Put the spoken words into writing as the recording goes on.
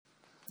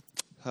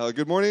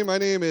Good morning. My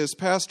name is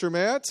Pastor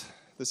Matt.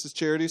 This is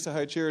Charity. Say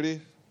hi,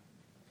 Charity.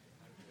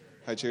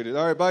 Hi, Charity.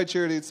 All right, bye,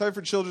 Charity. It's time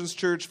for Children's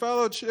Church.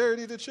 Follow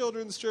Charity to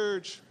Children's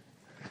Church.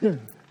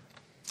 Normally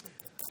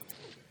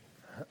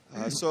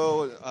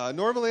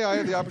I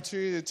have the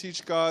opportunity to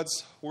teach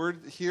God's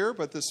Word here,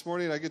 but this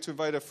morning I get to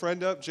invite a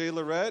friend up, Jay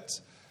Lorette.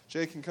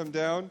 Jay can come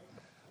down.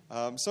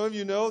 Some of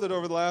you know that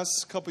over the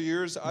last couple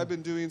years I've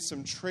been doing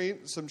some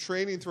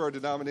training through our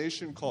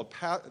denomination called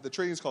the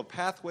training is called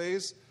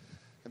Pathways.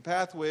 And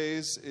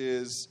Pathways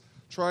is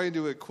trying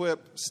to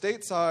equip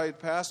stateside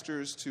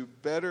pastors to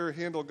better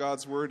handle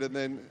God's Word and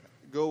then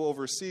go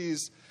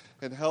overseas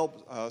and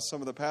help some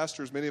of the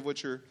pastors, many of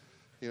which are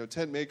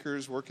tent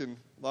makers, working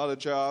a lot of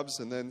jobs,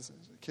 and then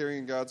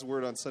carrying God's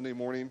Word on Sunday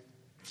morning.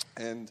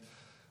 And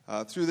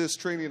through this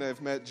training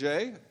I've met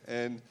Jay,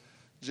 and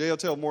Jay will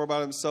tell more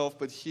about himself,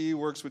 but he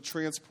works with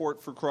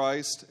Transport for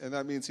Christ, and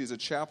that means he's a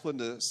chaplain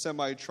to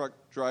semi-truck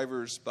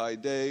drivers by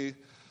day,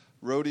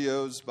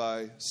 rodeos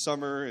by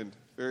summer, and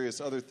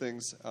various other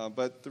things.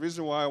 But the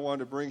reason why I wanted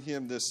to bring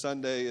him this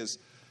Sunday is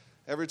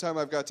every time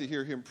I've got to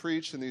hear him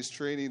preach in these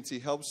trainings, he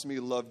helps me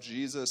love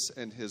Jesus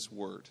and His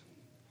Word.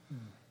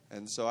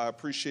 And so I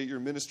appreciate your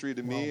ministry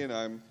to me, and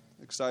I'm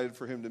excited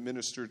for him to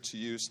minister to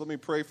you. So let me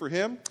pray for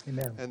him,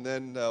 Amen. And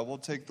then we'll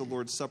take the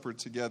Lord's Supper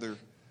together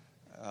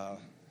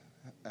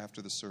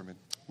after the sermon.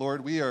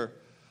 Lord, we are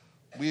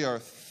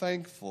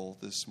thankful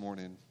this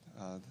morning,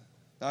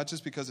 not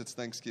just because it's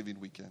Thanksgiving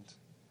weekend.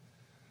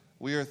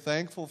 We are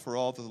thankful for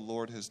all that the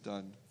Lord has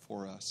done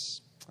for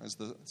us. As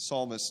the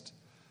psalmist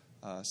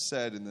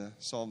said in the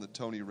psalm that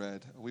Tony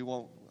read,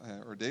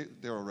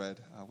 Daryl read,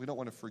 we don't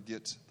want to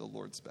forget the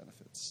Lord's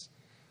benefits.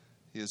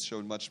 He has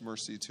shown much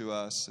mercy to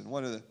us, and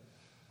one of the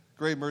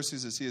great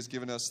mercies is He has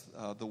given us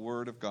the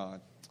Word of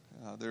God.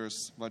 There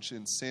is much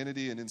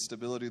insanity and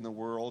instability in the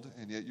world,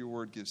 and yet your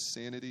Word gives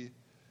sanity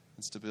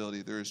and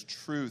stability. There is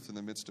truth in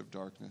the midst of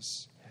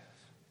darkness,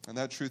 and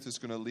that truth is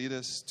going to lead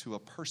us to a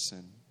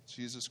person,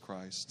 Jesus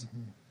Christ.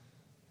 Mm-hmm.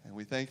 And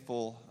we're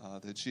thankful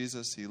that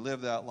Jesus, He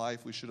lived that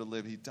life we should have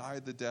lived. He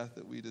died the death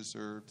that we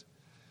deserved.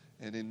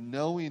 And in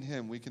knowing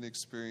Him, we can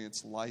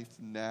experience life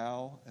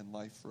now and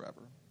life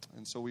forever.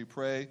 And so we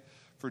pray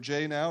for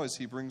Jay now as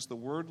he brings the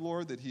Word,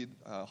 Lord, that He'd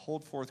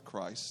hold forth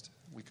Christ.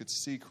 We could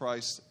see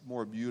Christ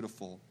more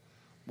beautiful,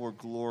 more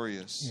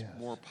glorious, yes,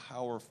 more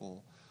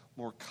powerful,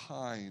 more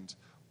kind,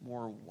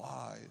 more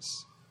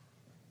wise.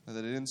 And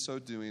that in so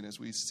doing, as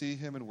we see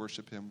Him and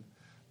worship Him,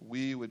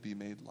 we would be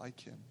made like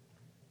Him.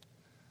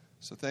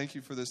 So thank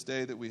you for this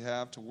day that we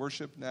have to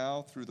worship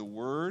now through the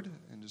Word,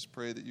 and just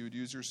pray that you would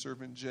use your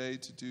servant Jay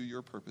to do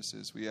your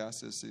purposes. We ask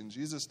this in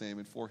Jesus' name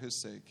and for His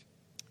sake.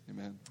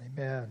 Amen.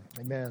 Amen.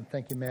 Amen.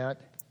 Thank you, Matt.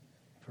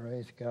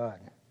 Praise God.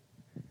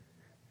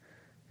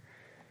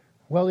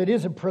 Well, it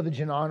is a privilege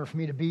and honor for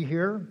me to be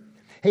here.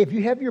 Hey, if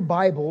you have your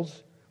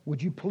Bibles,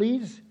 would you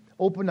please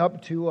open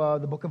up to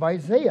the book of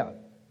Isaiah.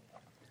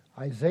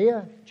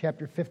 Isaiah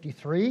chapter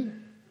 53.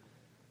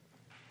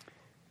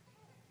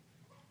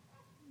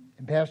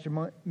 And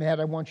Pastor Matt,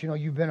 I want you to know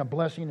you've been a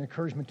blessing and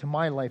encouragement to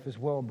my life as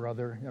well,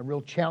 brother. A real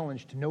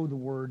challenge to know the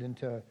Word and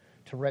to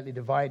rightly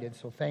divide it.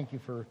 So thank you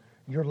for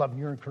your love and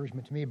your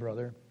encouragement to me,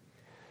 brother.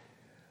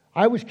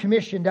 I was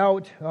commissioned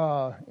out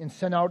and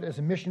sent out as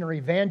a missionary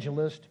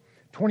evangelist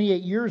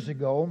 28 years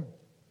ago,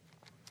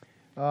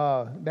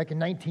 back in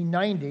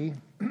 1990,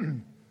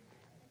 in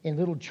a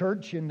little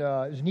church, and it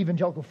was an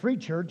evangelical free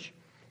church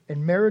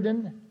in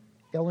Meriden,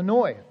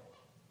 Illinois.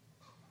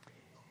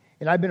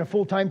 And I've been a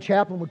full-time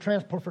chaplain with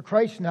Transport for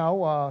Christ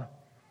now,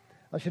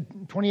 I said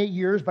 28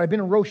 years, but I've been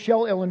in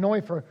Rochelle,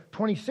 Illinois for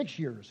 26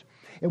 years.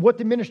 And what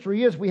the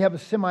ministry is, we have a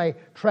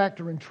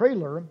semi-tractor and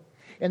trailer,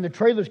 and the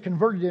trailer's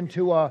converted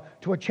into a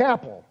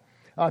chapel.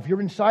 If you're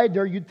inside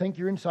there, you'd think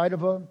you're inside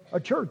of a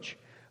church.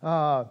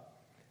 My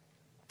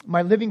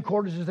living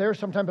quarters is there.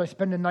 Sometimes I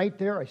spend the night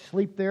there. I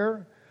sleep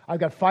there. I've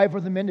got 5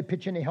 of them in to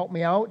pitch in to help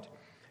me out.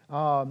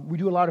 We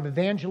do a lot of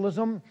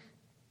evangelism,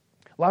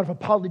 a lot of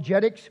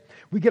apologetics.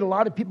 We get a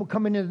lot of people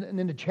coming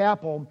in the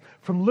chapel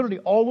from literally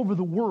all over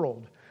the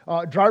world.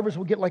 Drivers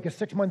will get like a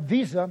 6-month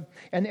visa,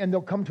 and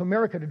they'll come to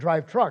America to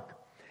drive truck.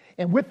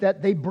 And with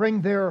that, they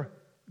bring their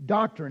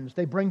doctrines,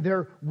 they bring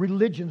their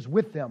religions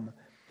with them.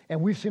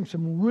 And we've seen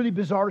some really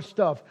bizarre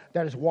stuff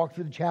that has walked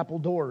through the chapel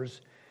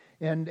doors.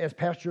 And as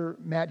Pastor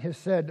Matt has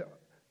said,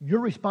 your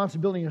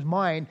responsibility as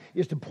mine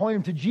is to point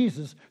them to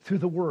Jesus through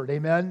the Word.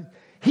 Amen?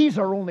 He's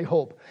our only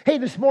hope. Hey,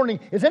 this morning,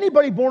 is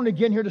anybody born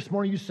again here this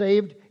morning? You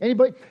saved?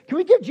 Anybody? Can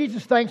we give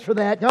Jesus thanks for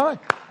that? God?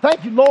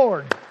 Thank you,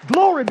 Lord.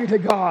 Glory be to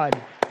God.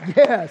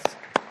 Yes.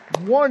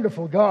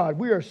 Wonderful God.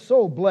 We are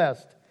so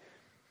blessed.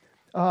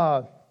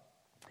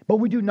 But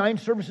we do 9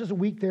 services a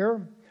week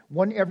there,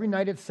 one every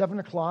night at 7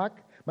 o'clock.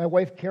 My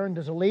wife Karen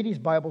does a ladies'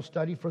 Bible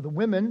study for the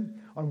women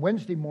on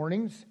Wednesday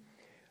mornings.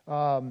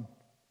 And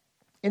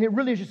it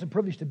really is just a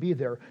privilege to be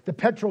there. The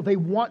Petrol, they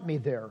want me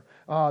there.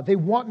 They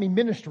want me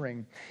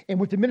ministering. And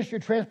with the Ministry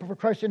of Transport for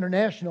Christ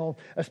International,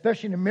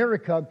 especially in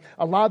America,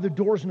 a lot of the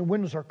doors and the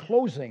windows are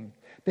closing.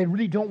 They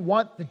really don't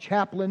want the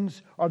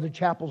chaplains or the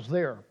chapels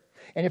there.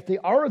 And if they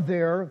are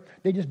there,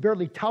 they just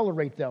barely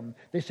tolerate them.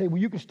 They say,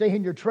 well, you can stay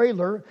in your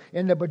trailer,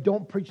 but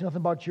don't preach nothing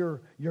about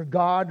your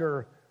God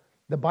or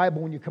the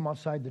Bible when you come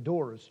outside the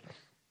doors.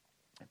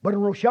 But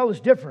in Rochelle, it's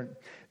different.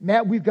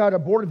 Matt, we've got a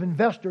board of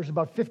investors,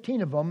 about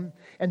 15 of them,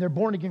 and they're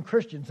born-again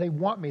Christians. They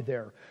want me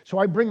there. So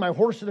I bring my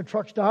horse to the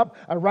truck stop.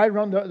 I ride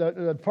around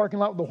the parking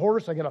lot with the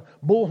horse. I get a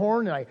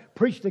bullhorn, and I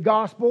preach the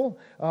gospel,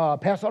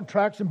 pass out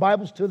tracts and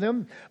Bibles to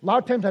them. A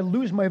lot of times I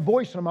lose my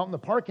voice when I'm out in the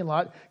parking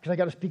lot because I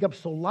got to speak up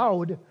so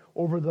loud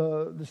over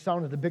the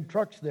sound of the big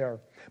trucks there.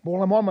 But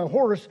when I'm on my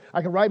horse,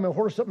 I can ride my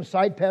horse up in the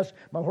side, pass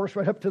my horse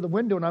right up to the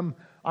window, and I'm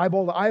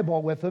eyeball to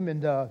eyeball with them.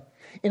 And a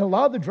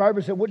lot of the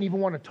drivers that wouldn't even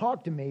want to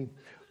talk to me,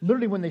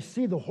 literally when they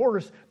see the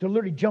horse, they'll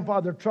literally jump out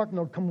of their truck and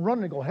they'll come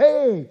running and go,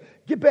 hey,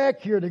 get back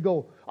here. They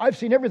go, I've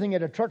seen everything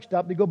at a truck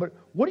stop. They go, but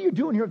what are you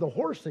doing here with the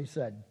horse, they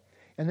said.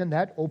 And then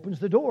that opens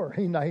the door.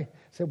 And I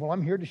said, well,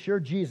 I'm here to share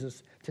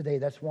Jesus today.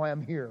 That's why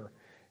I'm here.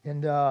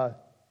 And out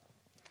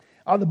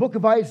of the book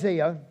of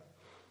Isaiah,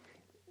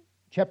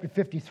 chapter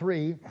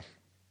 53,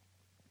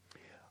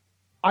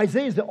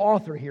 Isaiah is the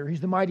author here.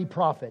 He's the mighty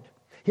prophet.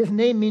 His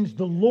name means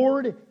the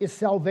Lord is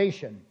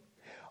salvation.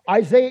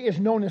 Isaiah is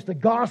known as the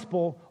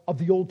gospel of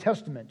the Old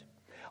Testament.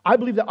 I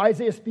believe that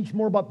Isaiah speaks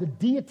more about the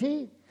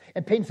deity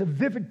and paints a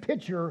vivid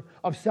picture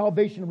of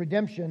salvation and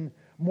redemption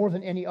more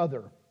than any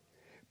other.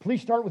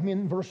 Please start with me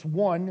in verse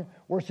 1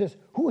 where it says,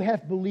 who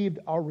hath believed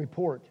our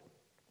report?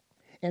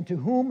 And to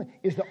whom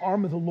is the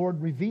arm of the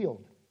Lord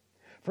revealed?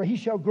 For he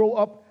shall grow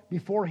up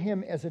before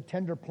him as a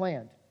tender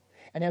plant,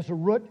 and as a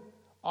root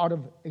out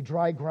of a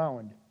dry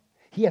ground.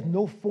 He hath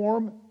no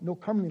form, no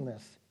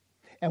comeliness.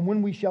 And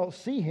when we shall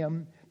see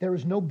him, there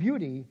is no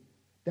beauty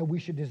that we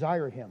should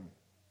desire him.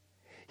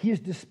 He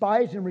is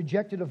despised and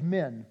rejected of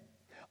men,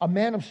 a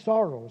man of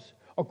sorrows,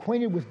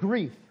 acquainted with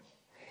grief.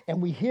 And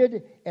we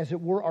hid, as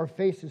it were, our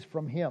faces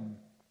from him.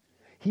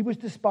 He was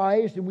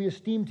despised, and we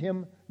esteemed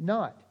him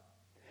not.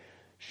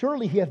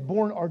 Surely he hath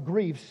borne our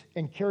griefs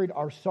and carried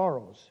our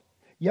sorrows.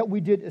 Yet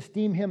we did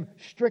esteem him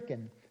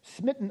stricken,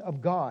 smitten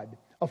of God,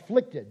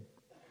 afflicted.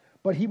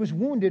 But he was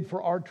wounded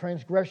for our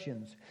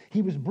transgressions.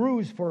 He was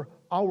bruised for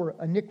our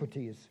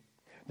iniquities.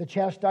 The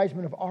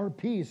chastisement of our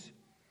peace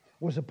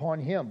was upon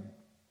him.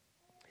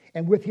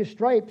 And with his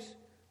stripes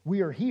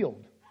we are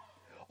healed.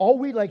 All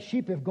we like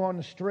sheep have gone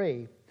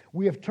astray.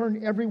 We have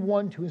turned every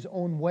one to his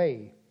own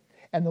way.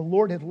 And the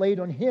Lord hath laid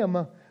on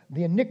him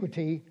the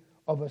iniquity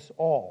of us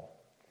all.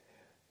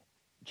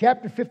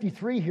 Chapter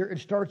 53 here, it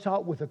starts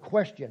out with a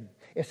question.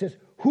 It says,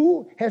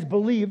 who has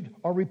believed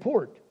our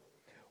report?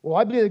 Well,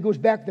 I believe it goes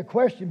back to the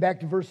question, back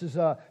to verses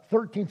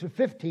 13 through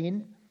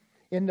 15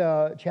 in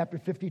chapter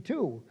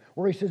 52,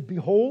 where he says,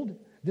 behold,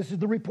 this is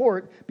the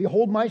report,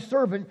 behold, my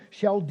servant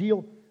shall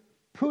deal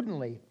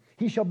prudently.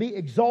 He shall be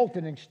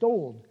exalted and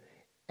extolled,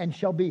 and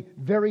shall be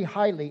very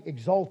highly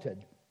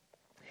exalted.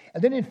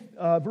 And then in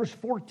verse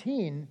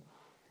 14,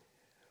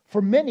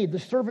 for many the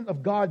servant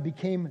of God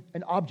became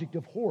an object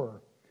of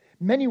horror.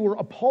 Many were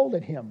appalled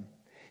at him.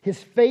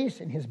 His face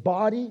and his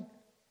body,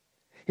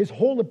 his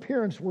whole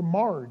appearance were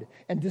marred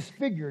and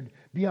disfigured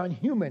beyond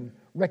human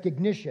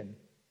recognition.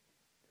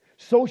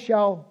 So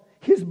shall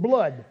his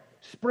blood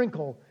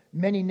sprinkle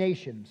many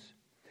nations.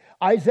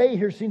 Isaiah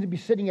here seems to be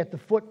sitting at the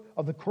foot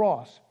of the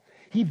cross.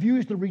 He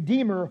views the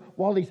Redeemer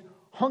while he's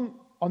hung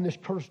on this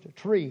cursed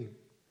tree,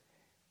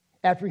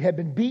 after he had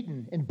been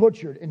beaten and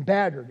butchered and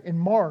battered and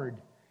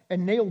marred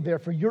and nailed there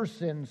for your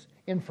sins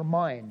and for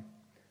mine.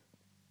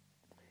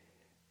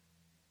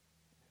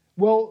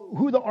 Well,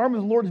 who the arm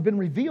of the Lord has been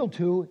revealed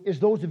to is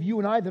those of you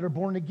and I that are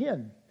born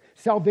again.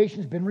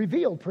 Salvation's been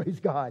revealed, praise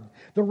God.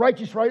 The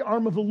righteous right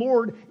arm of the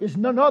Lord is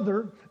none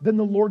other than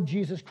the Lord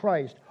Jesus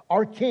Christ,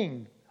 our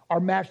King, our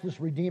matchless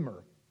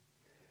Redeemer.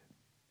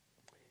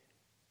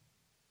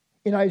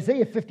 In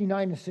Isaiah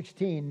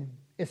 59:16,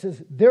 it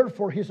says,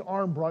 therefore his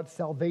arm brought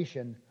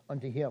salvation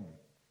unto him.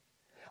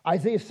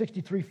 Isaiah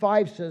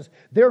 63:5 says,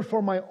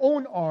 therefore my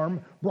own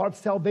arm brought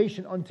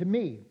salvation unto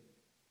me.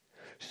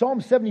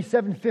 Psalm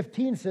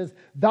 77:15 says,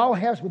 thou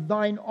hast with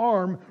thine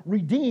arm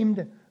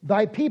redeemed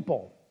thy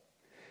people.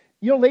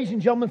 You know, ladies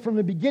and gentlemen, from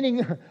the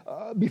beginning,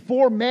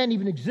 before man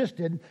even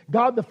existed,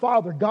 God the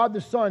Father, God the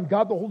Son,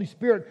 God the Holy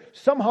Spirit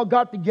somehow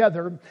got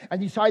together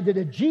and decided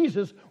that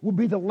Jesus would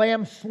be the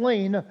lamb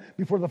slain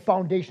before the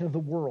foundation of the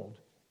world.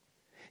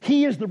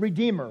 He is the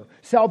Redeemer.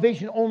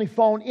 Salvation only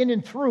found in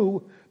and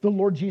through the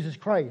Lord Jesus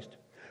Christ.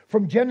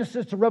 From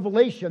Genesis to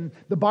Revelation,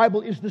 the Bible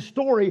is the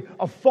story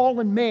of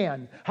fallen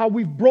man, how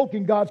we've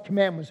broken God's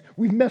commandments.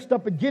 We've messed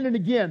up again and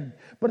again.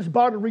 But it's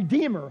about a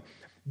Redeemer,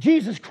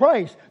 Jesus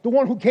Christ, the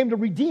one who came to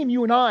redeem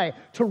you and I,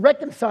 to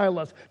reconcile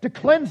us, to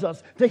cleanse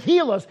us, to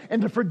heal us,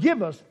 and to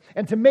forgive us,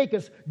 and to make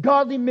us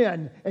godly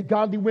men and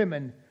godly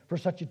women for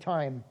such a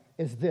time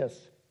as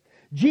this.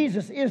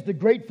 Jesus is the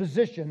great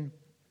physician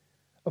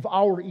of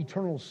our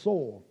eternal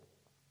soul.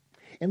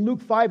 In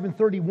Luke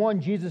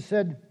 5:31, Jesus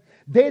said,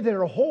 they that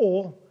are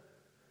whole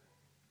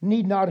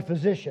need not a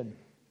physician,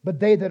 but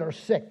they that are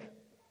sick.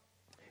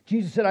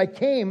 Jesus said, I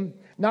came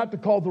not to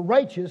call the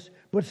righteous,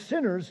 but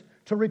sinners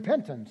to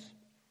repentance.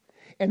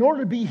 In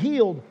order to be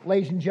healed,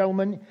 ladies and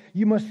gentlemen,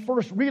 you must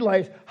first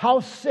realize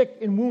how sick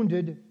and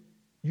wounded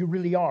you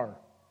really are.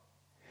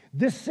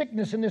 This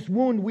sickness and this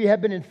wound we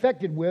have been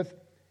infected with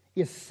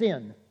is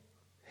sin.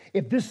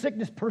 If this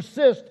sickness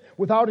persists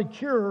without a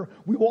cure,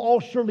 we will all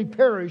surely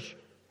perish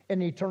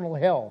in eternal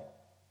hell.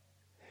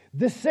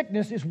 This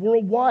sickness is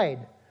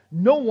worldwide.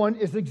 No one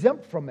is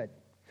exempt from it.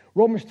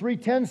 Romans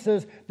 3:10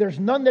 says, there's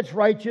none that's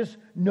righteous,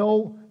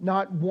 no,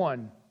 not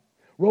one.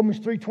 Romans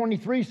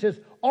 3:23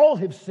 says, all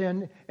have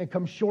sinned and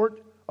come short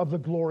of the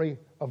glory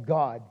of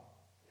God.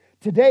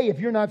 Today, if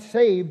you're not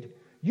saved,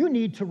 you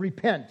need to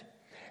repent.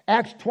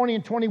 Acts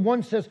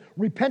 20:21 says,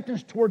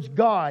 repentance towards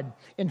God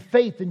and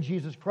faith in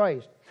Jesus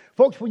Christ.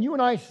 Folks, when you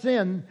and I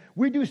sin,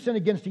 we do sin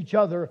against each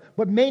other,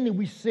 but mainly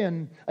we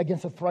sin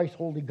against a thrice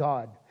holy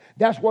God.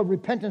 That's why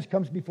repentance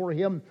comes before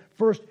Him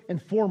first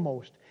and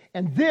foremost.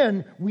 And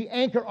then we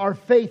anchor our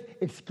faith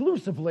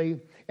exclusively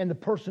in the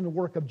person and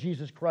work of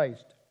Jesus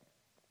Christ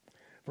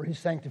for His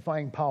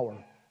sanctifying power.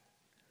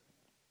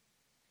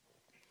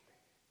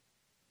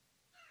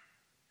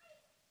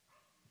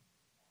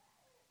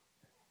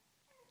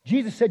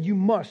 Jesus said you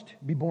must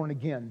be born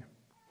again.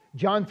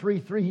 John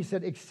 3:3, He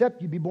said,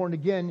 except you be born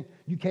again,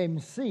 you can't even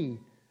see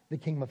the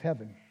kingdom of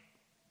heaven.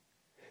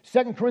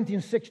 2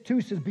 Corinthians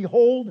 6:2 says,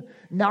 behold,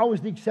 now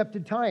is the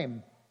accepted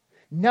time.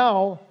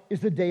 Now is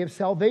the day of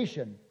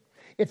salvation.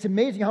 It's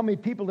amazing how many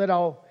people that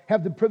I'll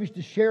have the privilege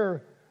to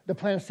share the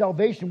plan of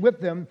salvation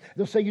with them.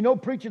 They'll say, you know,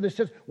 preacher, that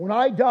says, when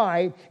I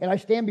die and I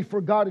stand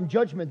before God in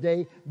judgment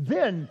day,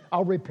 then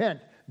I'll repent.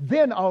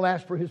 Then I'll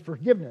ask for His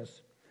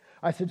forgiveness.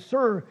 I said,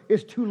 sir,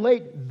 it's too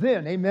late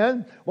then,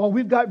 amen? While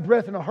we've got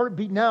breath and a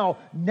heartbeat now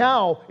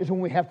is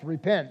when we have to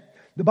repent.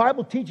 The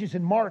Bible teaches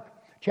in Mark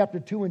chapter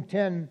 2 and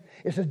 10,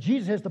 it says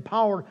Jesus has the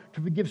power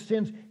to forgive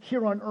sins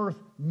here on earth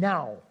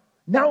now.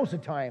 Now is the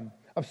time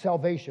of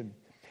salvation.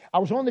 I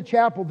was on the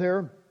chapel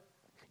there.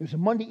 It was a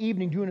Monday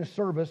evening doing a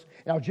service,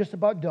 and I was just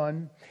about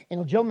done, and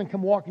a gentleman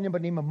come walking in by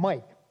the name of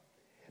Mike.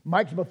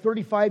 Mike's about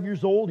 35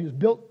 years old. He was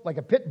built like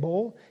a pit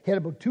bull. He had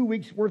about 2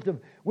 weeks' worth of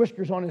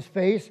whiskers on his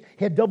face.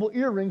 He had double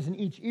earrings in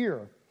each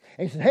ear.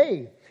 And he said,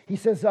 hey, he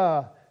says,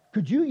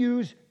 could you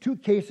use 2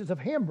 cases of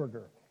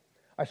hamburger?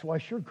 I said, well, I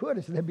sure could.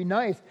 I said, that'd be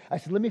nice. I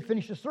said, let me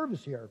finish the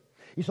service here.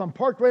 He said, I'm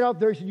parked right out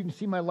there. He said, you can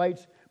see my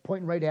lights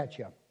pointing right at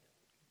you.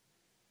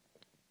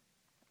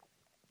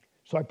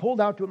 So I pulled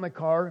out to my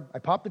car. I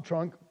popped the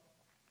trunk.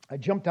 I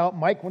jumped out.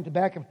 Mike went to the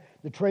back of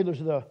the trailers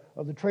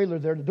of the trailer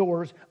there, the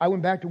doors. I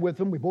went back to with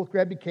him. We both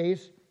grabbed a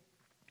case.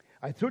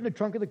 I threw it in the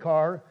trunk of the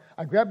car.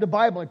 I grabbed the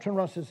Bible and I turned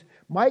around and says,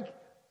 Mike,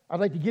 I'd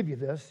like to give you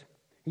this.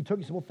 He took it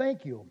and said, well,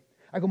 thank you.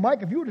 I go,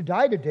 Mike, if you were to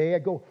die today, I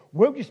go,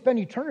 where would you spend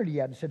eternity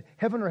at? He said,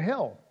 heaven or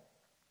hell?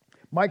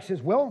 Mike says,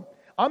 well,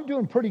 I'm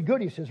doing pretty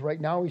good, he says, right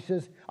now. He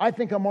says, I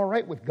think I'm all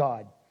right with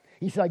God.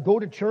 He said, I go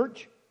to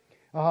church.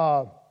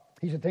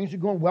 He said, things are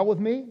going well with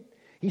me.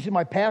 He said,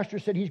 my pastor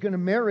said he's going to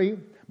marry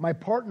my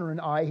partner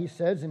and I, he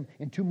says,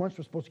 in 2 months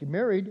we're supposed to get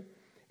married.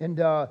 And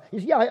he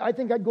said, yeah, I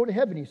think I'd go to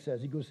heaven, he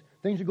says. He goes,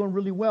 things are going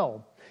really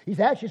well. He's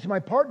actually, so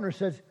my partner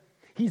says,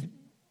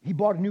 he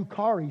bought a new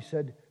car, he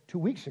said, 2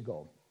 weeks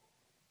ago.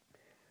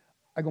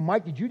 I go,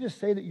 Mike, did you just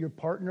say that your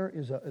partner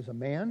is a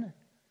man?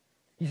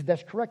 He said,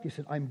 that's correct. He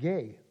said, I'm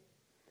gay.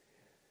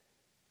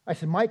 I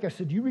said, Mike, I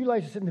said, do you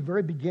realize I said in the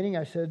very beginning,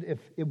 I said, if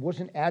it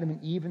wasn't Adam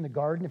and Eve in the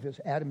garden, if it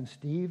was Adam and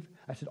Steve,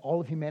 I said, all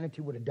of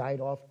humanity would have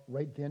died off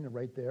right then and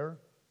right there.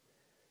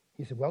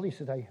 He said, well, he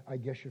said, I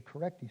guess you're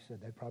correct. He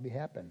said, that probably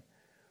happened.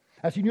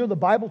 I said, you know, the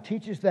Bible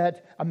teaches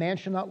that a man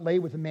shall not lay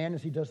with a man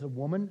as he does with a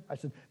woman. I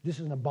said, this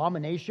is an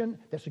abomination.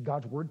 That's what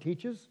God's word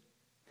teaches.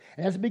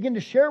 And as I began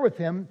to share with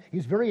him, he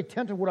was very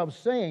attentive to what I was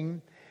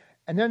saying.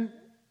 And then,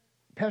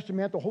 Pastor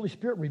Matt, the Holy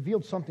Spirit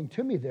revealed something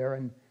to me there.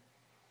 And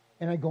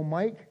I go,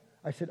 Mike,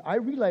 I said, I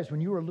realized when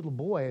you were a little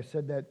boy, I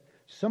said that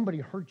somebody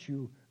hurt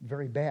you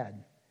very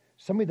bad.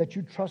 Somebody that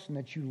you trust and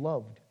that you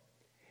loved.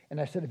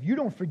 And I said, if you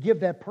don't forgive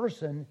that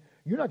person,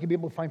 you're not going to be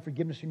able to find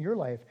forgiveness in your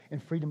life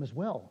and freedom as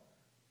well.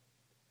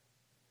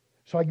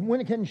 So I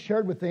went ahead and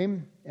shared with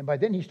him, and by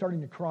then he's starting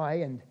to cry,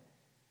 and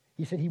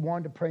he said he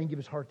wanted to pray and give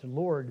his heart to the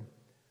Lord.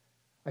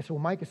 I said, well,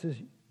 Micah says,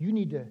 you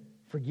need to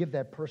forgive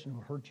that person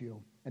who hurt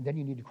you, and then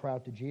you need to cry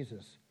out to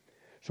Jesus.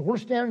 So we're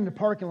standing in the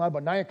parking lot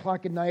about 9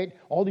 o'clock at night.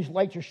 All these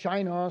lights are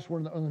shining on us. We're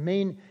on the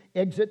main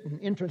exit and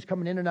entrance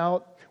coming in and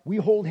out. We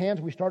hold hands.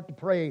 We start to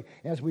pray.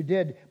 And as we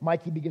did,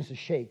 Mikey begins to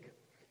shake.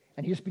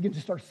 And he just begins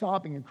to start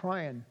sobbing and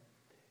crying.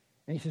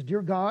 And he says,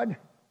 dear God,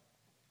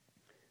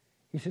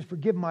 he says,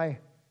 forgive my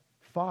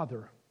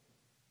father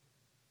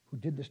who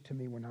did this to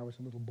me when I was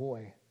a little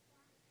boy.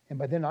 And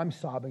by then I'm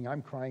sobbing.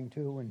 I'm crying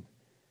too.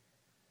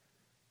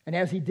 And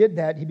as he did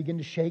that, he began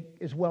to shake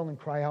as well and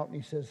cry out. And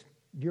he says,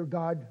 dear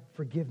God,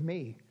 forgive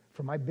me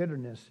for my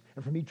bitterness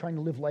and for me trying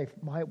to live life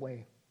my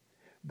way.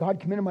 God,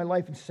 come into my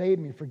life and save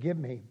me and forgive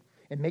me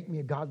and make me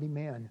a godly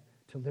man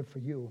to live for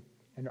you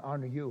and to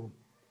honor you.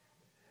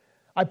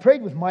 I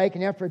prayed with Mike,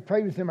 and after I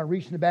prayed with him, I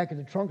reached in the back of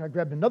the trunk, I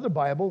grabbed another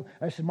Bible,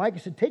 and I said, Mike, I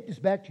said, take this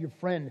back to your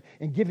friend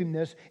and give him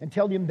this and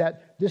tell him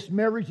that this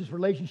marriage, this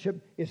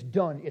relationship is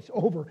done. It's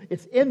over.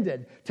 It's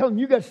ended. Tell him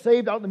you got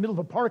saved out in the middle of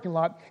a parking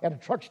lot at a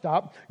truck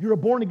stop. You're a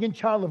born-again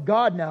child of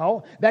God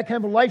now. That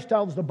kind of a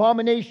lifestyle is an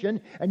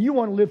abomination, and you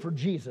want to live for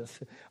Jesus.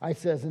 I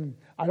says, and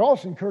I'd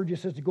also encourage you,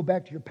 says, to go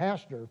back to your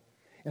pastor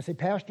and say,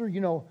 Pastor,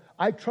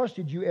 I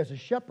trusted you as a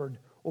shepherd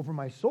over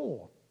my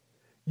soul.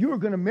 You were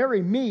going to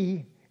marry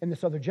me and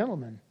this other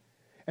gentleman.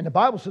 And the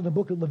Bible says in the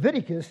book of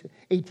Leviticus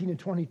 18 and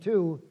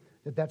 22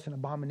 that that's an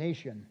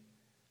abomination.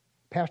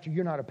 Pastor,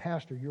 you're not a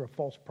pastor. You're a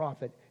false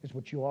prophet is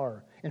what you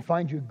are. And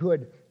find you a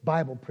good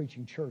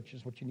Bible-preaching church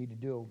is what you need to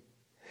do.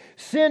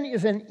 Sin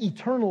is an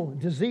eternal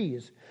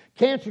disease.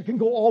 Cancer can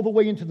go all the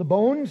way into the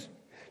bones.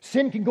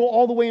 Sin can go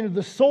all the way into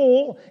the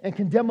soul and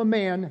condemn a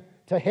man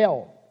to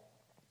hell.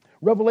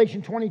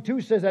 Revelation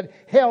 22 says that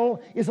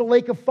hell is a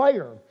lake of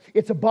fire.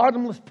 It's a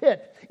bottomless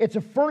pit. It's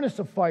a furnace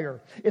of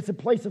fire. It's a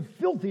place of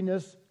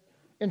filthiness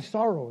and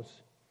sorrows.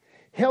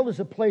 Hell is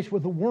a place where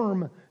the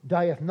worm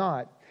dieth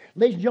not.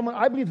 Ladies and gentlemen,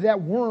 I believe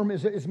that worm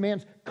is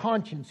man's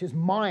conscience, his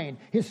mind,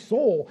 his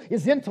soul,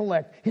 his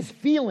intellect, his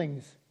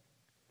feelings.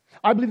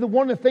 I believe that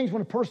one of the things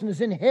when a person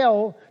is in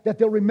hell that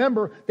they'll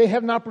remember they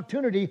had an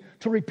opportunity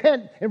to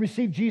repent and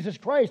receive Jesus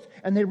Christ,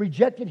 and they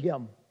rejected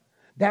him.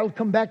 That'll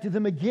come back to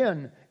them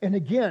again and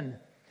again.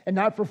 And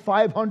not for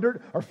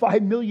 500 or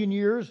 5 million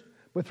years,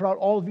 but throughout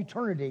all of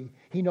eternity,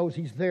 he knows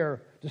he's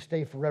there to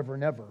stay forever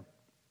and ever.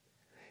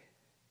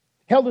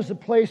 Hell is a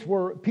place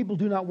where people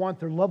do not want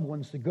their loved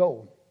ones to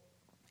go.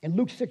 In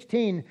Luke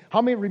 16,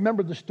 how many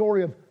remember the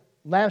story of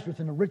Lazarus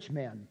and the rich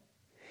man?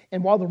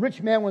 And while the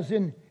rich man was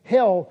in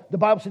hell, the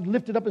Bible said he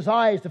lifted up his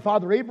eyes to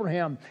Father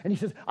Abraham. And he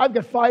says, I've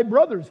got 5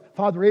 brothers,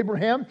 Father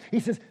Abraham.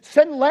 He says,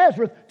 send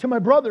Lazarus to my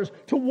brothers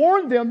to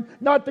warn them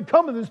not to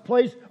come to this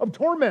place of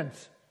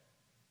torments.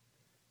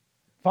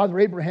 Father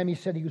Abraham, he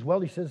says,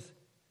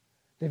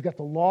 they've got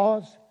the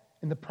laws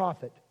and the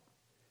prophet.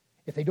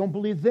 If they don't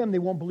believe them, they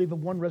won't believe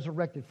in one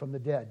resurrected from the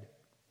dead.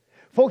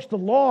 Folks, the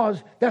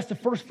laws, that's the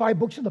first 5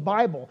 books of the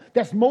Bible.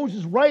 That's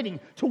Moses writing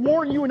to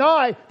warn you and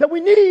I that we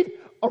need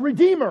a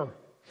Redeemer.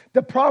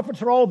 The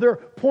prophets are all there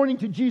pointing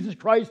to Jesus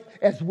Christ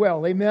as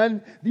well.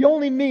 Amen? The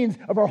only means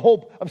of our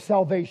hope of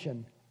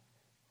salvation.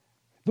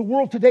 The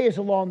world today is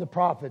the law and the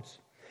prophets.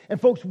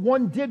 And folks,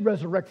 one did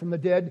resurrect from the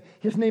dead.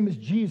 His name is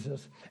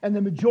Jesus. And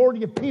the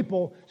majority of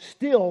people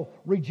still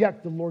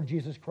reject the Lord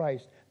Jesus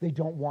Christ. They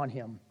don't want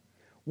him.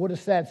 What a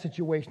sad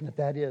situation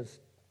that is.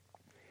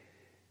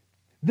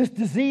 This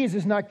disease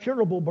is not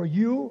curable by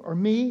you or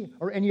me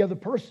or any other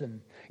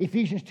person.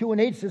 Ephesians 2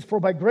 and 8 says,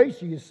 for by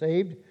grace you are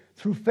saved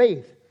through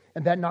faith,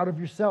 and that not of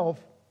yourself,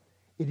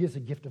 it is a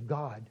gift of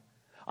God.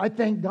 I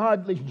thank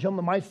God, ladies and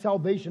gentlemen, my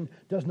salvation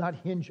does not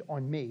hinge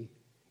on me.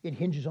 It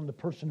hinges on the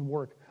person and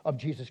work of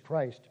Jesus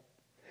Christ.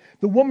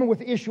 The woman with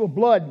the issue of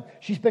blood,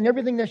 she spent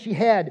everything that she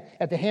had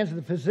at the hands of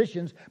the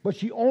physicians, but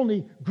she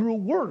only grew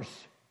worse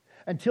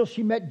until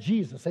she met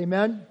Jesus.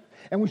 Amen?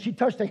 And when she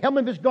touched the hem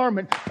of his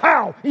garment,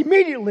 pow!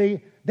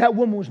 Immediately, that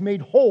woman was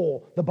made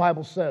whole, the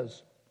Bible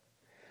says.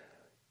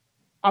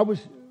 I was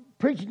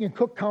preaching in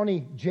Cook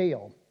County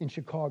Jail in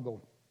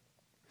Chicago.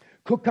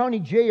 Cook County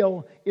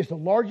Jail is the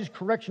largest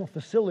correctional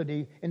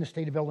facility in the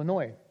state of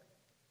Illinois.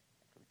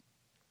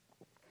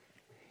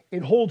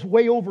 It holds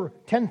way over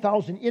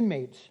 10,000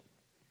 inmates.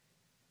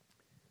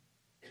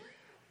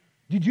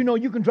 Did you know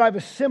you can drive a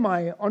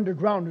semi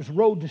underground? There's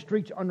roads and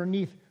streets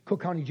underneath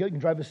Cook County Jail. You can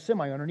drive a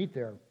semi underneath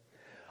there.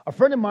 A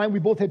friend of mine, we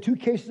both had 2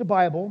 cases of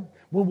Bible.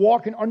 We're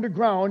walking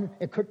underground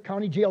at Cook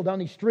County Jail down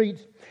these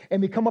streets,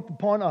 and we come up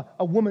upon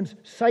a woman's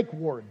psych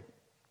ward.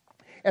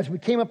 As we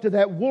came up to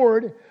that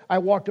ward, I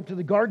walked up to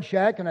the guard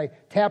shack, and I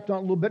tapped on it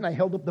a little bit, and I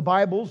held up the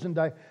Bibles, and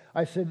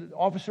I said, the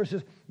officer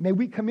says, may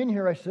we come in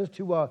here, I says,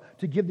 to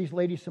give these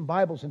ladies some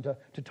Bibles and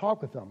to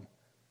talk with them.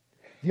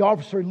 The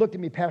officer looked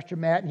at me, Pastor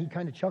Matt, and he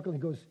kind of chuckled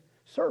and goes,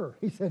 sir,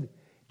 he said,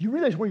 do you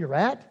realize where you're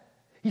at?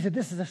 He said,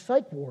 this is a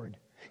psych ward.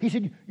 He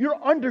said, you're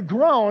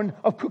underground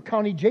of Cook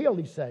County Jail,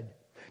 he said.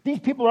 These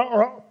people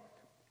are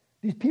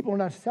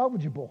not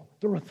salvageable.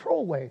 They're a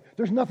throwaway.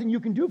 There's nothing you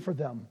can do for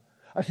them.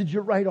 I said,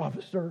 you're right,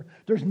 officer.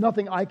 There's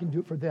nothing I can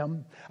do for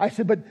them. I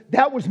said, but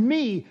that was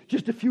me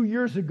just a few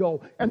years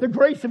ago. And the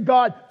grace of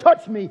God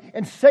touched me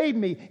and saved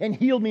me and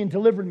healed me and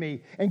delivered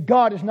me. And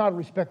God is not a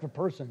respecter of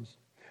persons.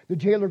 The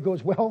jailer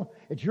goes, well,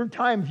 it's your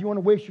time. If you want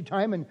to waste your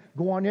time and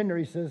go on in there,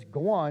 he says,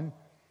 go on.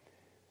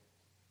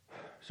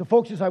 So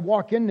folks, as I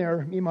walk in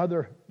there, me and my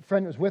other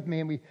friend was with me,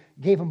 and we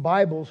gave them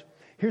Bibles.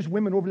 Here's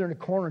women over there in the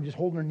corner just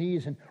holding their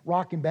knees and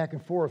rocking back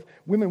and forth.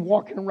 Women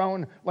walking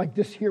around like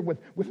this here with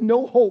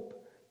no hope.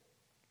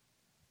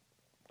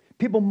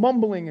 People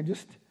mumbling and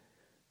just...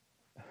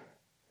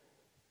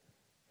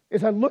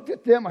 As I looked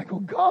at them, I go,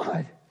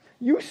 God,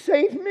 you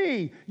saved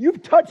me.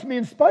 You've touched me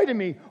in spite of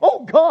me.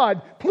 Oh,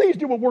 God, please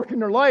do a work in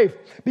their life.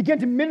 Begin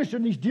to minister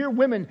to these dear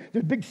women.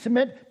 There's big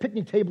cement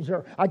picnic tables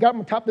there. I got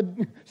them on top of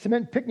the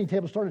cement picnic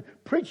table, started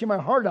preaching my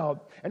heart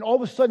out. And all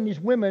of a sudden, these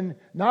women,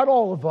 not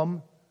all of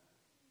them,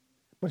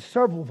 but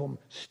several of them,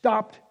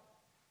 stopped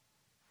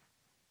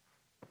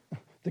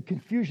the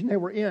confusion they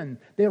were in.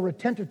 They were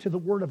attentive to the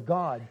Word of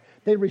God.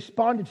 They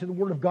responded to the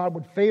Word of God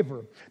with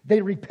favor.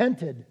 They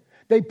repented.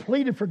 They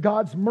pleaded for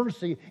God's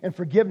mercy and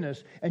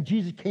forgiveness, and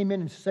Jesus came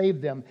in and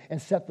saved them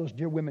and set those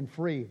dear women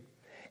free.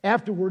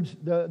 Afterwards,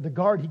 the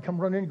guard, he'd come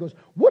running in and goes,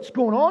 "What's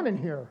going on in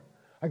here?"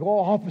 I go, "Oh,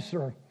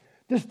 officer,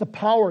 this is the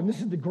power and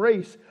this is the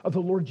grace of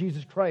the Lord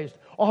Jesus Christ.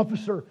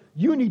 Officer,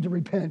 you need to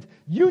repent.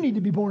 You need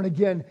to be born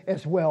again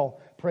as well."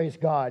 Praise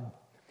God.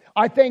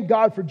 I thank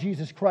God for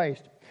Jesus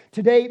Christ.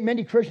 Today,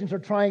 many Christians are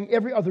trying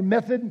every other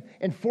method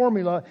and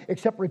formula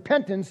except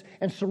repentance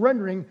and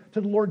surrendering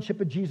to the Lordship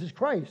of Jesus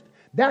Christ.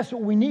 That's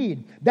what we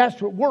need. That's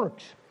what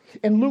works.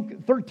 In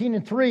Luke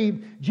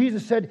 13:3,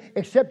 Jesus said,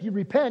 "Except you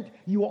repent,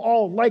 you will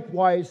all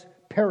likewise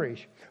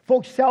perish."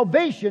 Folks,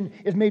 salvation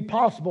is made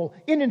possible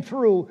in and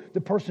through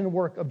the person and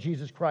work of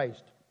Jesus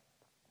Christ.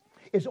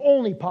 It's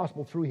only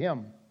possible through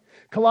Him.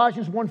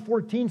 Colossians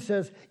 1:14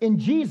 says, "In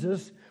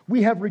Jesus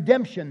we have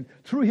redemption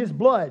through His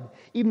blood,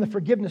 even the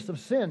forgiveness of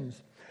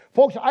sins."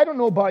 Folks, I don't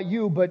know about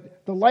you,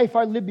 but the life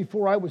I lived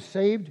before I was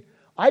saved,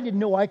 I didn't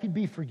know I could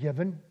be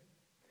forgiven.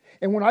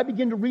 And when I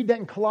began to read that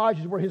in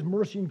Colossians, where His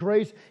mercy and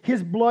grace,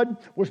 His blood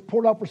was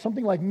poured out for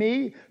something like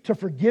me to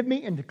forgive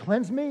me and to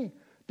cleanse me,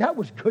 that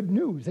was good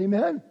news.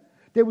 Amen?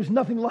 There was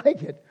nothing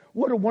like it.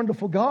 What a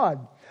wonderful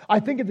God. I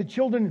think of the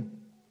children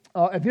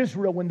of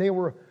Israel when they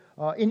were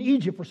in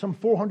Egypt for some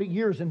 400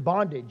 years in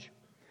bondage.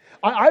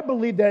 I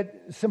believe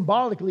that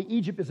symbolically,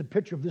 Egypt is a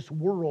picture of this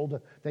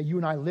world that you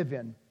and I live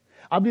in.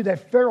 I believe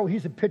that Pharaoh,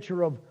 he's a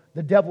picture of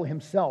the devil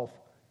himself.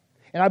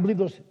 And I believe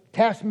those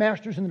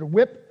taskmasters and their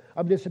whip,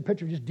 I believe it's a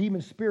picture of just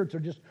demon spirits are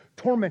just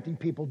tormenting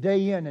people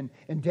day in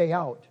and day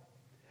out.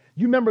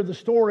 You remember the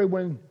story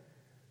when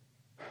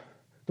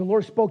the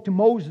Lord spoke to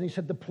Moses and He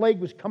said the plague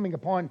was coming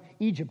upon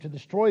Egypt to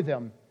destroy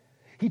them.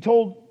 He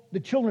told the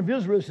children of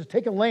Israel, He says,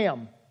 "Take a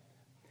lamb.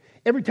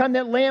 Every time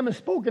that lamb is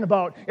spoken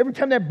about, every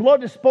time that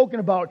blood is spoken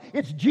about,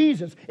 it's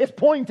Jesus. It's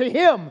pointing to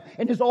Him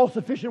and His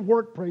all-sufficient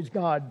work, praise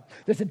God."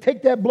 They said,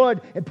 "Take that blood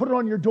and put it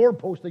on your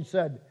doorpost," they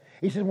said.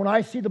 He said, "When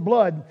I see the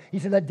blood," He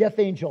said, "that death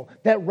angel,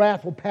 that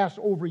wrath will pass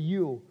over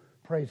you."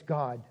 Praise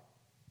God.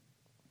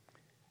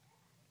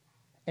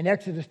 In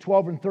Exodus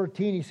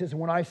 12:13, He says,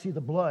 "When I see the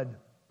blood,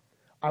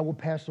 I will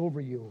pass over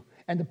you,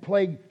 and the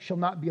plague shall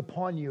not be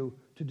upon you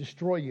to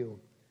destroy you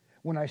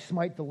when I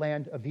smite the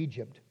land of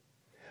Egypt."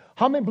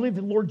 How many believe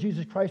the Lord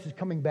Jesus Christ is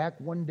coming back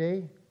one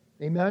day?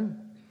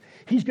 Amen?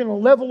 He's going to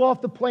level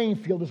off the playing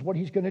field is what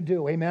He's going to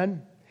do.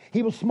 Amen?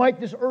 He will smite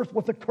this earth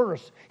with a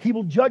curse. He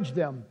will judge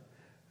them.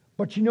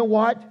 But you know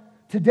what?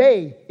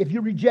 Today, if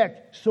you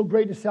reject so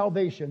great a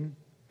salvation,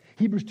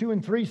 Hebrews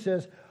 2:3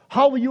 says,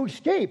 how will you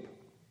escape?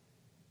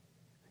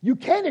 You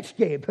can't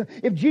escape.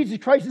 If Jesus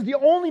Christ is the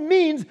only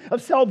means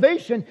of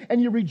salvation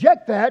and you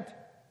reject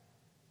that,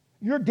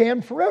 you're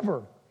damned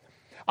forever.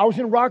 I was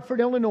in Rockford,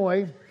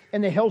 Illinois,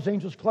 in the Hells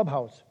Angels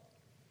Clubhouse.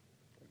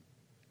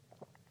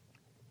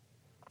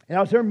 And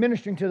I was there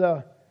ministering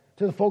to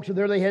the folks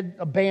there. They had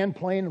a band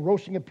playing and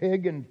roasting a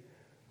pig, and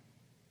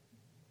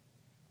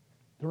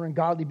they were in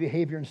godly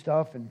behavior and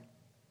stuff. And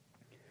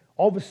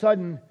all of a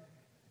sudden,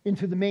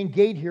 into the main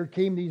gate here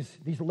came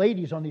these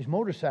ladies on these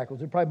motorcycles.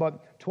 There were probably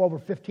about 12 or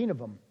 15 of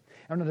them.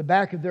 And on the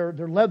back of their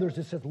leathers,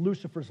 it says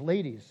Lucifer's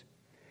Ladies.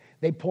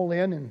 They pull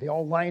in and they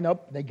all line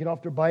up. They get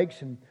off their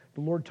bikes, and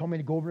the Lord told me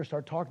to go over and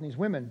start talking to these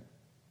women.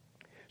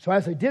 So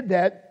as I did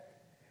that,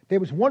 there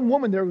was one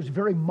woman there who was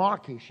very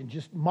mawkish and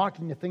just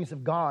mocking the things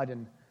of God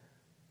and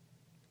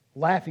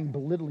laughing,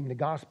 belittling the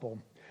gospel.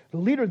 The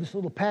leader of this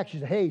little pack, she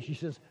said, "Hey," she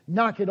says,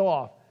 "knock it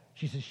off."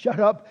 She says, "Shut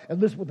up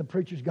and listen what the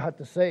preacher's got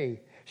to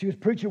say." She goes,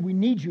 "Preacher, we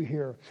need you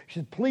here." She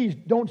said, "Please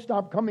don't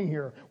stop coming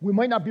here. We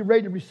might not be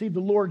ready to receive the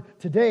Lord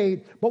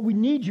today, but we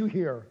need you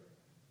here."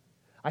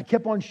 I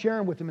kept on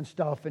sharing with them and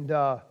stuff, and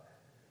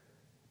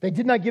they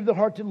did not give their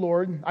heart to the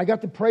Lord. I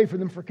got to pray for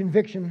them for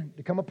conviction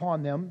to come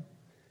upon them.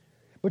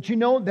 But you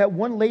know, that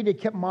one lady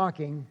kept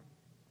mocking.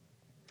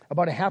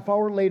 About a half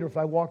hour later, if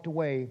I walked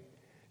away,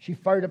 she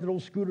fired up the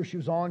little scooter she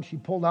was on. She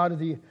pulled out of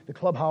the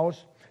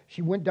clubhouse.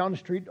 She went down the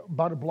street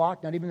about a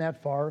block, not even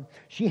that far.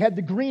 She had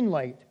the green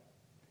light.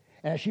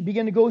 And as she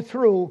began to go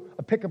through,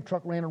 a pickup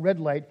truck ran a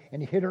red light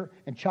and hit her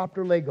and chopped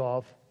her leg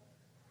off.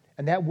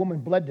 And that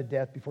woman bled to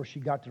death before she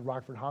got to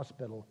Rockford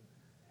Hospital.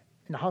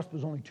 And the hospital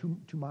was only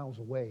two miles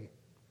away.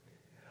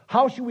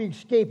 How should we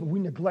escape if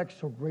we neglect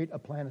so great a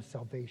plan of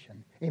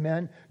salvation?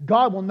 Amen?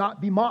 God will not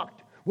be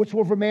mocked.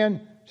 Whatsoever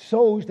man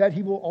sows, that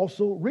he will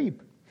also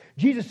reap.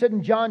 Jesus said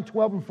in John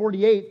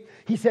 12:48,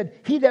 He said,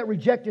 "He that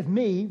rejecteth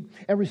me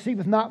and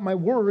receiveth not my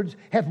words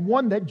hath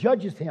one that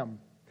judgeth him.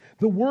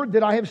 The word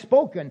that I have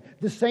spoken,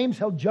 the same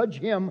shall judge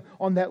him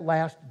on that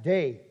last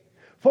day."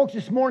 Folks,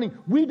 this morning,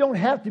 we don't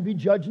have to be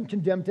judged and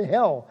condemned to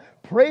hell.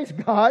 Praise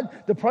God,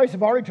 the price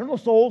of our eternal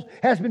souls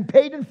has been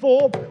paid in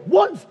full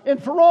once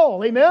and for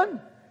all.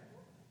 Amen?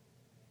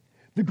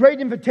 The great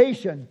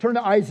invitation, turn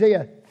to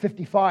Isaiah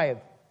 55.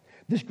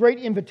 This great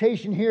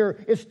invitation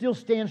here, it still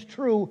stands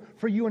true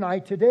for you and I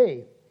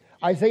today.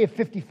 Isaiah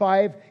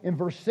 55 in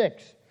verse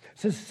 6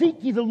 says,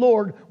 "Seek ye the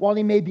Lord while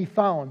He may be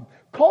found.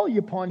 Call ye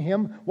upon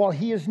him while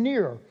he is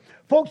near.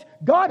 Folks,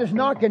 God is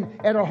knocking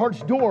at our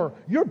heart's door.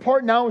 Your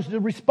part now is to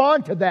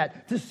respond to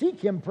that, to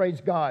seek him,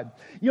 praise God.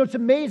 You know, it's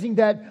amazing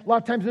that a lot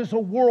of times in this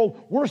whole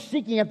world, we're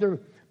seeking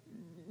after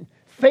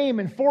fame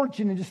and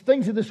fortune and just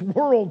things of this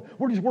world.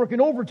 We're just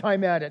working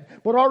overtime at it.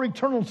 But our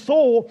eternal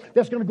soul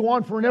that's going to go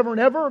on forever and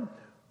ever,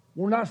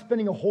 we're not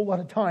spending a whole lot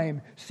of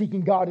time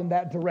seeking God in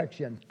that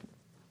direction.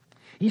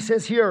 He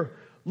says here,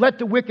 let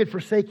the wicked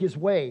forsake his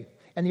way,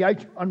 and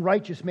the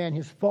unrighteous man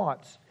his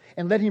thoughts,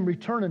 and let him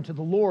return unto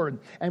the Lord,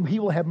 and he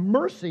will have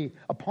mercy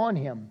upon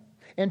him,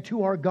 and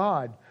to our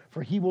God,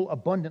 for he will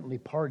abundantly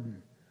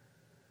pardon.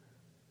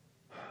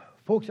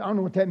 Folks, I don't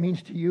know what that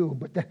means to you,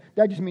 but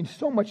that just means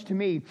so much to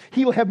me.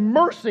 He will have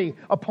mercy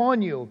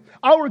upon you.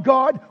 Our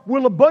God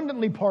will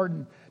abundantly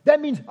pardon.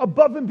 That means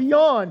above and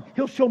beyond,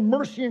 he'll show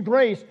mercy and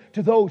grace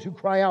to those who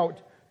cry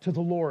out to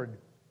the Lord.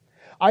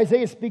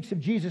 Isaiah speaks of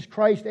Jesus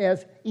Christ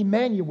as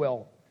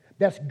Emmanuel.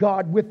 That's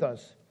God with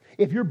us.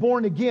 If you're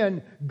born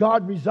again,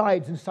 God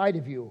resides inside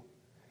of you.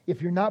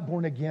 If you're not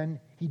born again,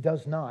 he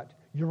does not.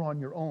 You're on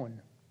your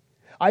own.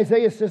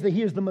 Isaiah says that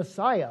he is the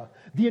Messiah,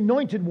 the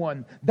anointed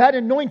one. That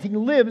anointing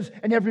lives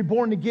in every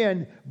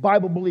born-again,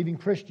 Bible-believing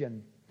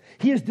Christian.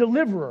 He is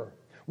deliverer.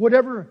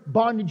 Whatever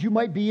bondage you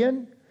might be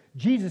in,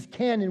 Jesus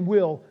can and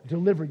will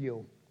deliver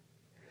you.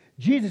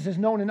 Jesus is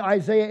known in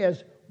Isaiah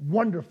as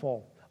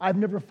wonderful. I've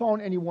never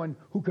found anyone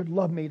who could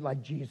love me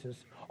like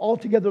Jesus.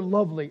 Altogether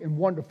lovely and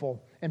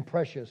wonderful and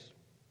precious.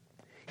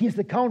 He's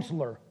the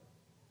counselor.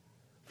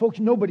 Folks,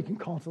 nobody can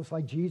counsel us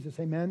like Jesus,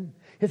 amen?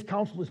 His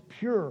counsel is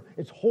pure,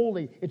 it's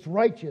holy, it's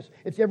righteous,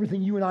 it's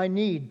everything you and I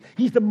need.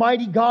 He's the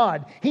mighty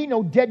God. He ain't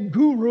no dead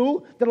guru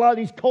that a lot of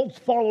these cults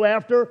follow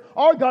after.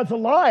 Our God's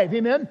alive,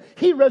 amen?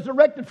 He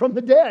resurrected from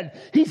the dead.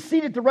 He's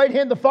seated at the right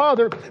hand of the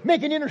Father,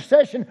 making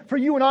intercession for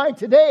you and I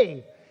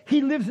today.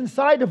 He lives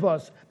inside of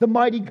us, the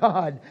mighty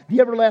God, the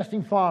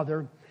everlasting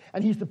Father,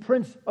 and he's the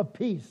Prince of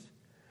Peace.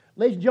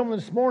 Ladies and gentlemen,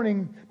 this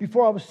morning,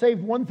 before I was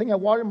saved, one thing I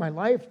wanted in my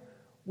life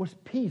was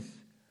peace.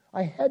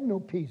 I had no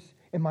peace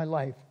in my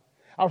life.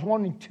 I was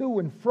wandering to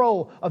and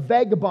fro, a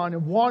vagabond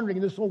and wandering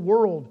in this whole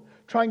world,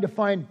 trying to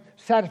find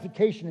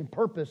satisfaction and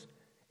purpose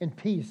and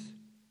peace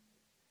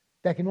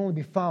that can only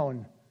be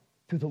found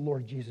through the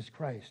Lord Jesus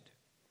Christ.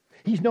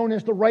 He's known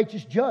as the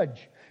righteous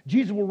judge.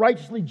 Jesus will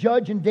righteously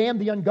judge and damn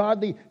the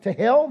ungodly to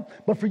hell,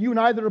 but for you and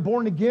I that are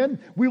born again,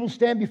 we will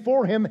stand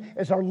before him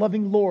as our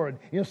loving Lord.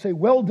 And he'll say,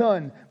 well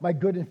done, my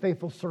good and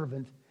faithful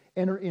servant.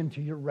 Enter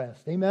into your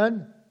rest.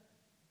 Amen?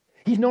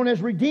 He's known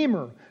as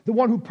Redeemer, the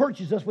one who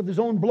purchased us with his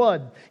own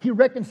blood. He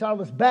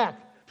reconciled us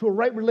back to a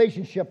right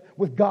relationship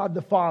with God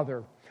the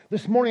Father.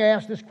 This morning I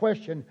asked this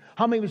question.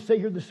 How many would say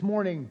here this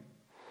morning,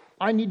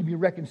 I need to be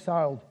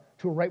reconciled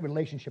to a right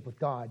relationship with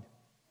God?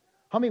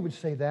 How many would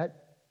say that?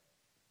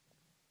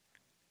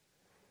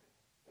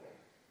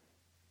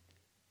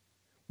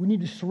 We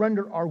need to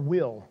surrender our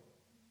will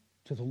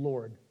to the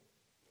Lord.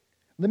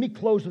 Let me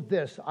close with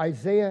this.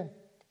 Isaiah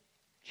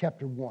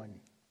chapter 1.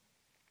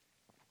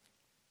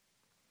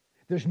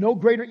 There's no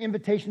greater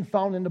invitation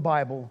found in the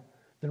Bible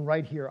than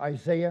right here.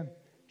 Isaiah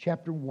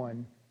chapter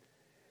 1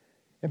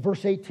 and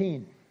verse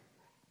 18.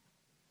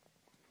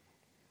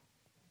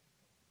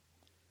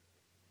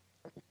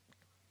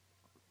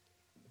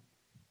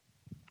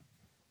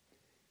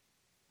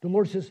 The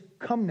Lord says,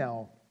 come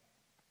now,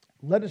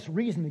 let us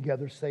reason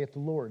together, saith the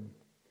Lord.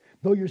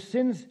 Though your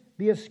sins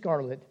be as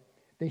scarlet,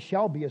 they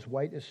shall be as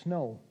white as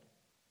snow.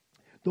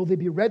 Though they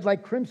be red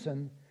like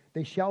crimson,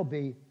 they shall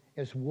be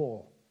as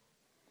wool.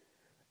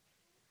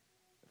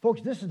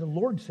 Folks, this is the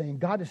Lord saying,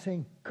 God is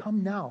saying,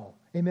 come now.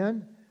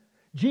 Amen?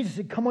 Jesus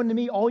said, come unto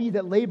me, all ye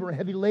that labor and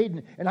heavy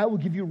laden, and I will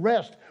give you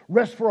rest.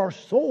 Rest for our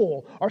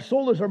soul. Our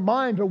soul is our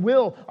mind, our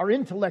will, our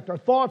intellect, our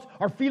thoughts,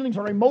 our feelings,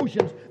 our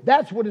emotions.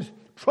 That's what is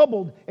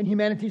troubled in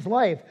humanity's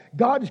life.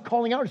 God is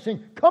calling out and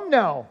saying, come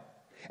now.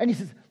 And he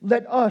says,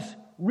 let us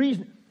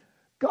reason.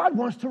 God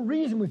wants to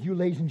reason with you,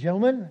 ladies and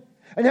gentlemen.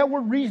 And that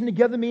word reason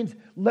together means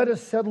let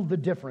us settle the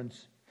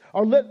difference.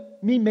 Or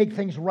let me make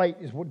things right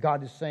is what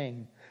God is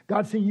saying.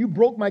 God's saying, you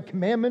broke my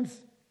commandments.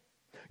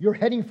 You're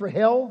heading for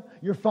hell.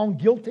 You're found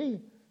guilty.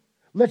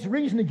 Let's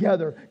reason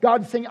together.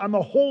 God's saying, I'm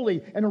a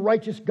holy and a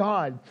righteous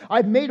God.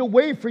 I've made a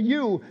way for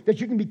you that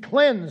you can be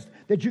cleansed,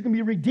 that you can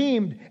be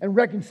redeemed and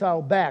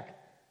reconciled back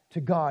to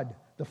God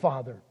the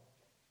Father.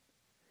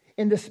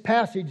 In this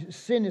passage,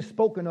 sin is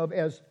spoken of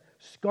as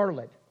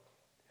scarlet.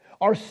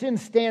 Our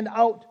sins stand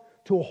out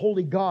to a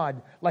holy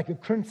God like a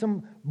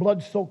crimson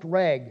blood-soaked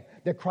rag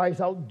that cries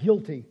out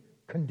guilty,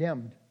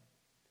 condemned.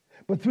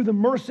 But through the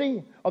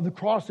mercy of the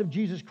cross of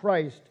Jesus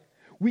Christ,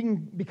 we can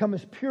become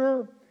as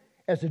pure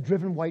as the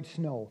driven white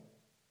snow.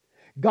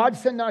 God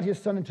sent not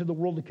his Son into the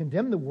world to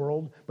condemn the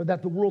world, but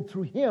that the world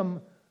through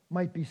him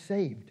might be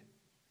saved.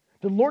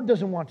 The Lord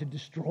doesn't want to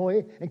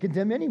destroy and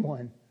condemn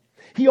anyone.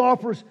 He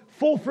offers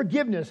full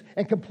forgiveness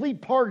and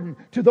complete pardon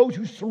to those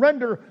who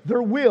surrender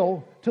their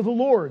will to the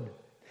Lord.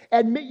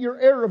 Admit your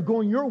error of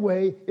going your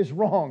way is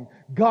wrong.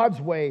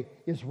 God's way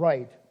is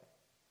right.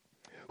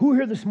 Who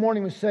here this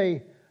morning would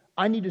say,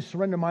 I need to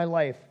surrender my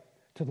life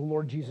to the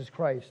Lord Jesus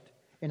Christ?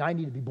 and I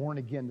need to be born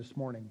again this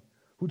morning.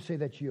 Who'd say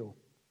that's you?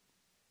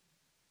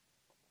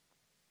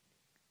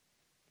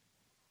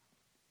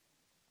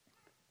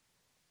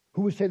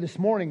 Who would say this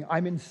morning,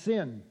 I'm in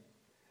sin,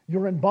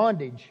 you're in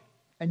bondage,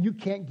 and you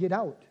can't get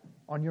out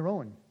on your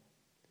own?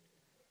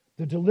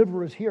 The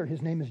deliverer is here.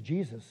 His name is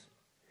Jesus.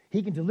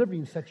 He can deliver you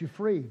and set you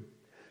free.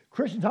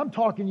 Christians, I'm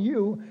talking to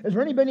you. Is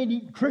there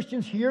any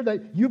Christians here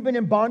that you've been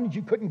in bondage,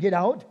 you couldn't get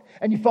out,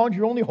 and you found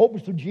your only hope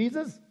was through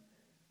Jesus?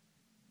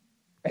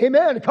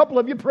 Amen. A couple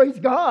of you, praise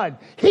God.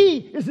 He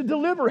is the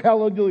deliverer,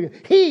 hallelujah.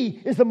 He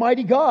is the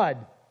mighty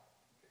God.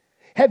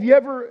 Have you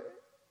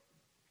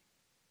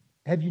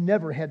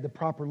never had the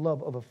proper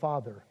love of a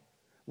father?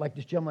 Like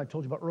this gentleman I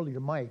told you about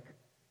earlier, Mike.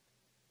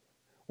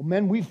 Well,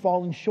 men, we've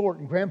fallen short,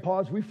 and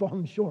grandpas, we've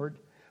fallen short.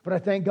 But I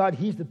thank God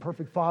He's the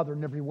perfect father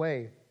in every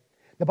way.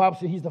 The Bible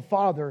says He's the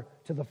father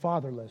to the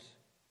fatherless.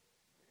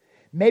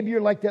 Maybe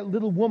you're like that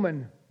little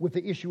woman with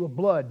the issue of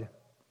blood.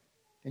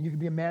 And you can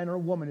be a man or a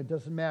woman, it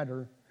doesn't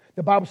matter.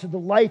 The Bible says the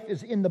life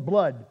is in the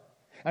blood.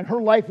 And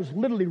her life was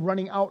literally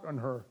running out on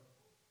her.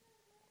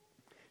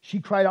 She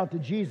cried out to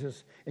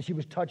Jesus, and she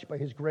was touched by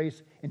His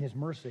grace and His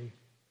mercy.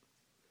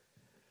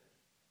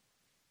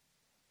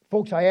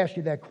 Folks, I ask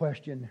you that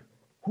question.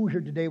 Who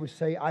here today would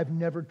say, I've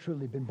never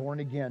truly been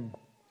born again?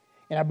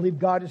 And I believe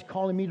God is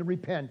calling me to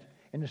repent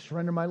and to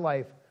surrender my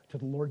life to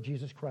the Lord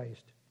Jesus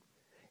Christ.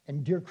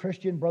 And dear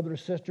Christian, brother or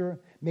sister,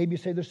 maybe you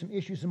say there's some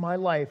issues in my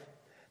life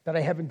that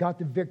I haven't got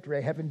the victory,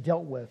 I haven't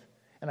dealt with,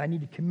 and I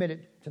need to commit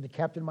it to the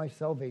captain of my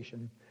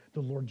salvation,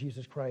 the Lord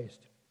Jesus Christ.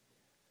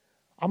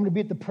 I'm going to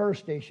be at the prayer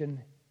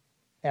station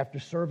after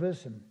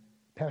service, and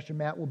Pastor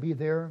Matt will be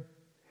there.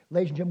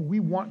 Ladies and gentlemen, we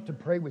want to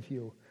pray with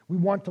you. We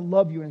want to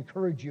love you and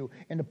encourage you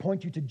and to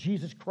point you to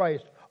Jesus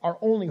Christ. Our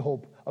only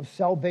hope of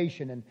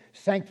salvation and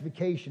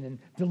sanctification and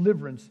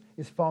deliverance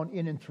is found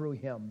in and through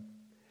Him.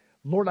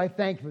 Lord, I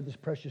thank you for this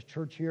precious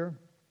church here.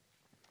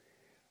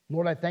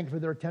 Lord, I thank you for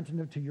their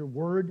attention to your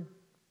word.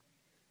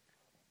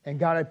 And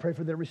God, I pray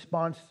for their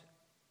response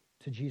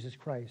to Jesus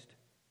Christ.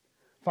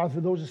 Father,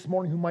 for those this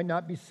morning who might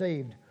not be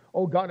saved,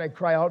 oh God, I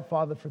cry out,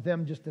 Father, for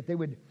them just that they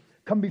would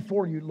come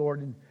before you,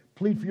 Lord, and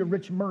plead for your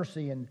rich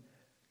mercy. And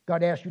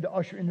God, ask you to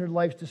usher in their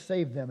lives to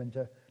save them and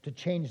to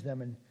change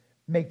them and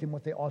make them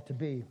what they ought to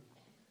be.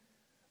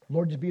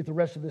 Lord, just be with the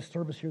rest of this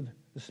service here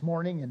this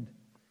morning. And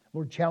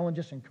Lord, challenge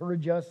us,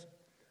 encourage us,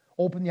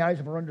 open the eyes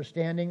of our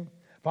understanding.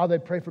 Father, I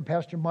pray for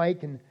Pastor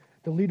Mike and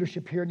the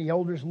leadership here and the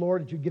elders,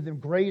 Lord, that you give them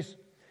grace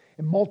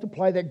and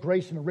multiply that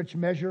grace in a rich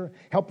measure.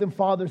 Help them,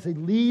 Father, as they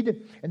lead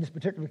in this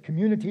particular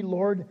community,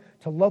 Lord,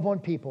 to love on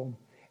people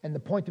and to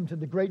point them to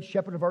the great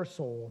shepherd of our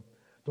soul,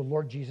 the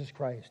Lord Jesus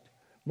Christ.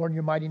 Lord, in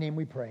your mighty name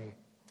we pray.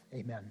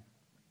 Amen.